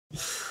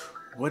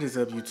What is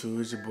up, YouTube?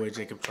 It's your boy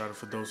Jacob Trotter.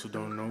 For those who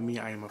don't know me,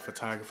 I am a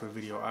photographer,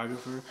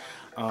 videographer.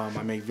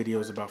 I make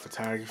videos about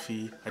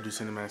photography, I do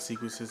cinematic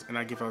sequences, and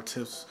I give out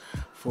tips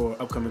for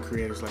upcoming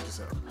creators like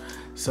yourself.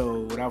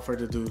 So without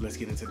further ado, let's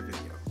get into the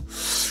video.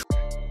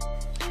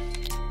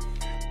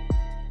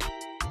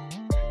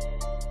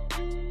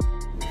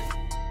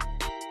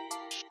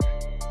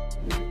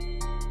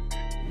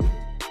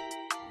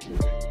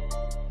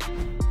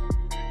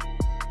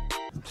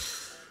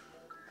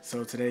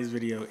 So today's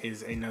video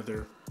is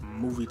another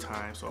movie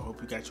time. So I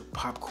hope you got your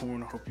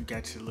popcorn. I hope you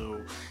got your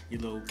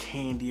little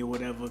candy or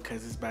whatever,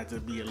 because it's about to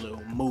be a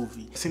little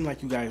movie. It seems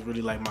like you guys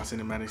really like my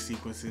cinematic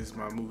sequences,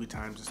 my movie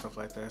times and stuff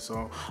like that.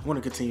 So I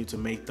want to continue to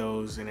make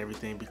those and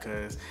everything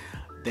because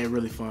they're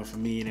really fun for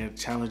me and they're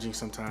challenging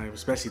sometimes,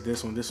 especially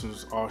this one. This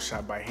one's all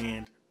shot by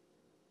hand.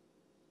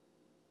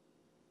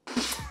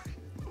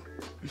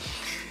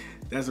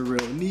 That's a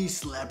real knee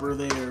slapper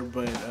there,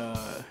 but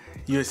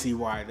you'll see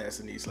why that's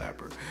a knee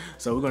slapper.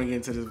 So we're gonna get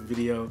into this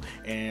video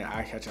and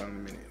I'll catch y'all in a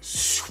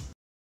minute.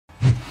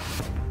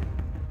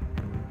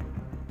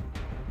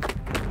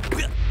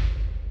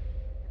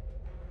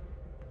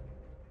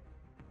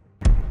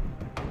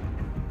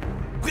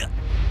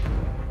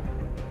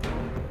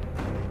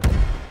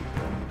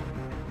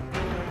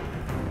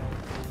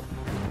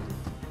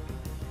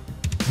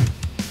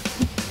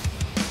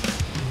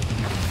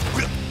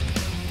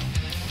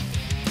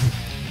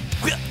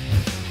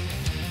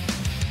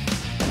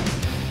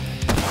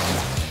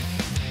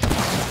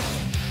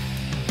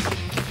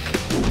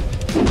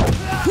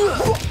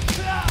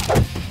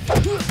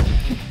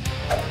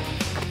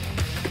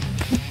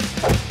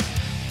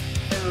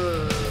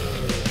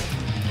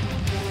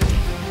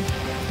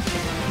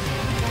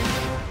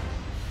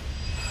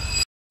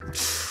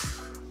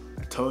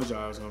 Told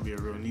y'all I was gonna be a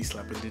real knee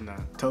slapper, didn't I?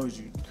 Told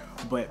you.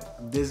 But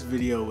this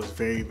video was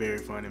very, very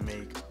fun to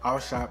make. I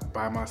was shot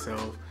by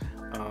myself.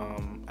 I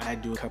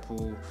had to do a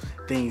couple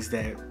things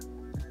that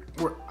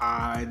were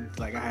odd.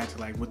 Like I had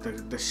to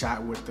with the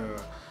shot with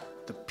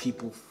the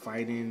people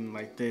fighting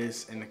like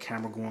this and the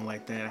camera going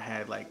like that. I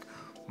had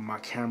my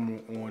camera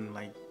on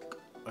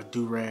a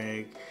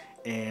do-rag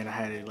and I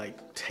had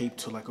it taped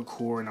to a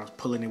cord and I was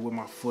pulling it with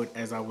my foot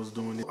as I was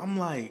doing it. I'm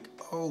like,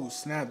 oh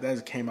snap,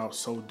 that came out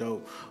so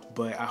dope.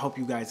 But I hope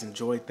you guys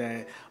enjoyed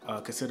that.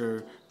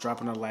 Consider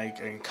dropping a like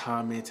and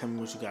comment, tell me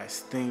what you guys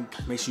think.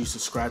 Make sure you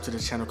subscribe to the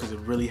channel because it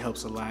really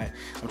helps a lot.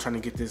 I'm trying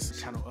to get this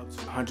channel up to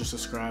 100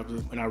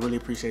 subscribers and I really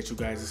appreciate you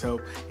guys'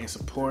 help and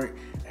support.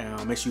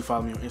 Make sure you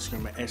follow me on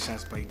Instagram at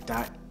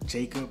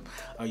 @shotsplay.jacob.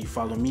 You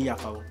follow me, I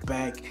follow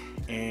back,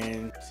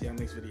 and see you on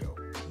the next video.